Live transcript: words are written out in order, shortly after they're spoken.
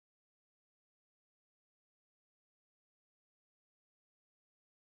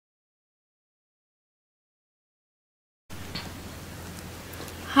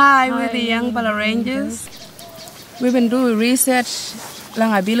Hi, we're the Yangbala Rangers. We've been doing research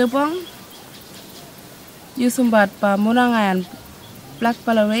lang bilibong. Usumbat pa munangayan black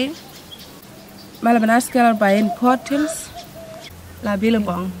palaway. Malabanaskal by importance la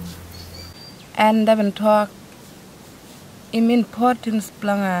bilibong. And they've been talk importance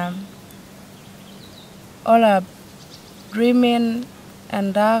lang all dreaming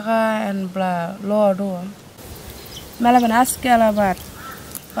and daga and blah law do. Malabanaskal about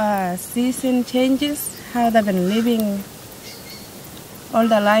season changes, how they've been living all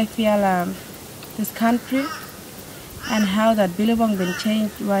the life here this country, and how that bilibong been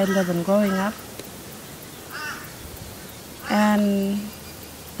changed while they've been growing up. And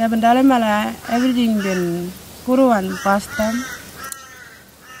they've been dalamala everything been puruan past them.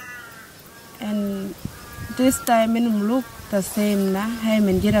 And this time it look the same na how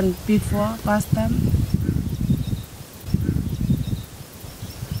I did before past them.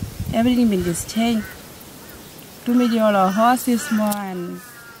 Everything been just changed. To me, all our horses more and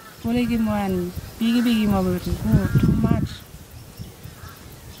polygamy more and biggie more will go too much.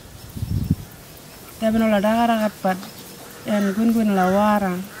 They've been all a dagara but and gun la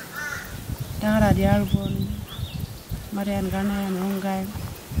wara dagara the album Marian Ghana and Ongai.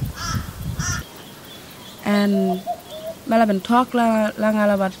 And Malaban talk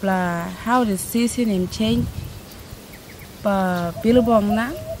lang about how the season him change pa bilibong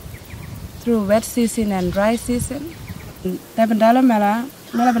na through wet season and dry season. Tabandala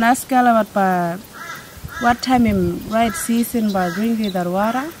Malaban ask about what time in right season by drinking the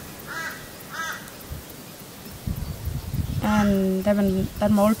water. And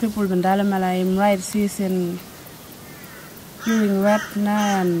that more people bandala mala in right season during wet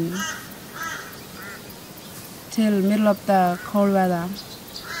na and till middle of the cold weather.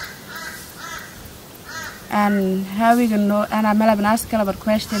 And how we can know, and I'm going to ask about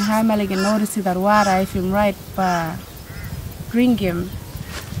question, how am I going to notice that water if I'm right for drink him.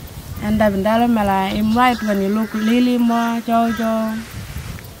 And I've been telling I'm right when you look lily more, Jojo,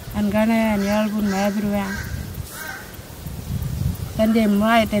 and Ghana and Yalbun everywhere. Then I'm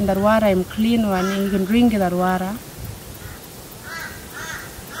right and that water I'm clean one and you can drink that water.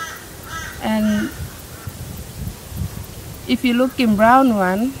 And if you look in brown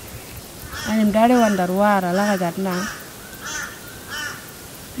one, and I'm daddy one that water like that now.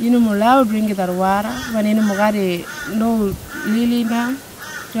 You know, Mulao drink that water when you know, no lily now,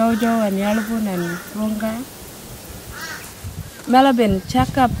 Jojo and Yalbun and Runga. Melabin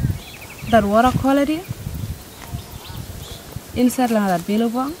check up that water quality inside like that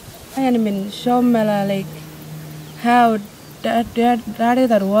bilibong. And I mean, show Mela like how daddy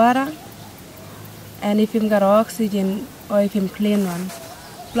that water and if him got oxygen or if him clean one.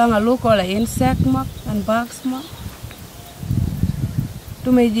 Long a look all the insect mock and bugs mock.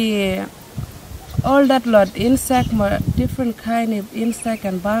 To me, all that lot insect more different kind of insect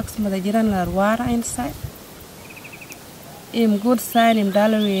and bugs more the jiran water inside. Good sign in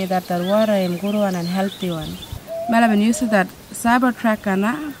Dalawi that the water is good one and healthy one. Malaban used that cyber tracker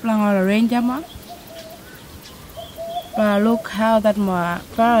na long all ranger more. But look how that more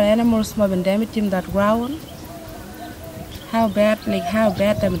feral animals more been damaging that ground. How bad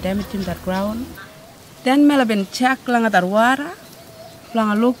them damaging that ground. Then Melabin check lang at that water,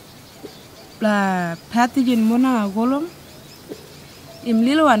 lang a look pathogen muna golem. Im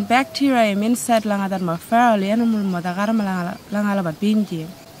little one bacteria im inside lang at that ma feral animal madagarma lang alabat binji.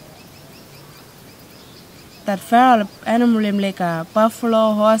 That feral animal im like a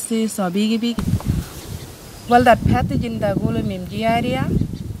buffalo, horses or big. Well, that pathogen da golem im area,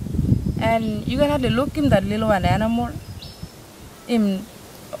 and you gotta have to look in that little one animal. Him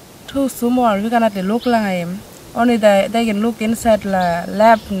too small, we cannot look like him. Only they can look inside the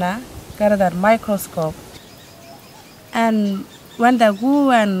lab na, got that microscope. And when the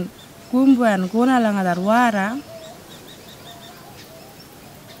goo and gumbo and guna lang that water,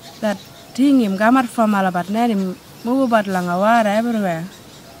 that thing him gamat from alabat na him move about lang water everywhere.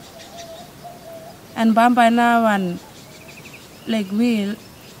 And bamba na one like wheel,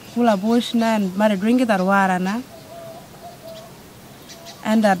 kula bush na and mari drink that water na.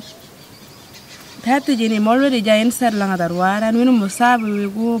 And that pathogen him already inside lang that water, and when musabi we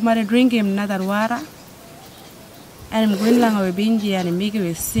go mari drink him na that water, and him going lang we bingy and him make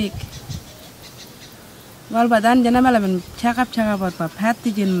we sick. Well, but then jana malaban check up about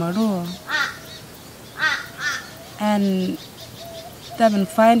pathogen maru, and they been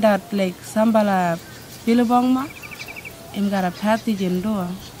find out like sambala bilibong ma, him got a pathogen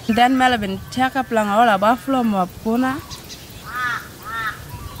do. Then malaban check up lang all a buffalo ma puna.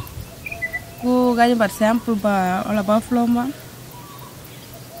 Ku ganyan sample ba all buffalo ma.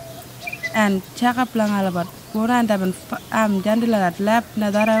 and check up lang alabat guna and jandila that lab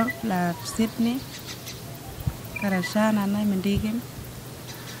nadara la Sydney karashana na mendigim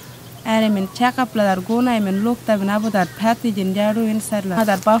and I mean check up la that guna I mean look that about that pathogen jaru inside la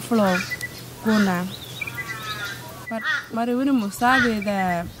that buffalo guna but mari wini musabe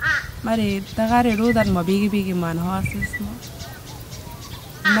the mari tagare ro that mo bigi man horses mo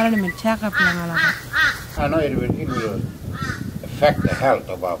mari mean check up lang alabat. I know it will affect the health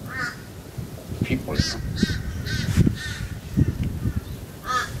of our people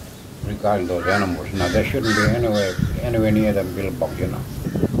regarding those animals. Now there shouldn't be anywhere near the bilibong, you know.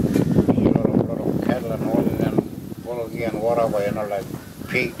 A lot of cattle and horses and bullocky and whatever, you know, like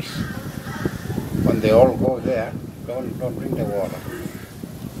pigs. When they all go there, don't drink the water.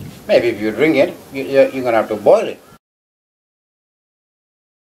 Maybe if you drink it, you're going to have to boil it.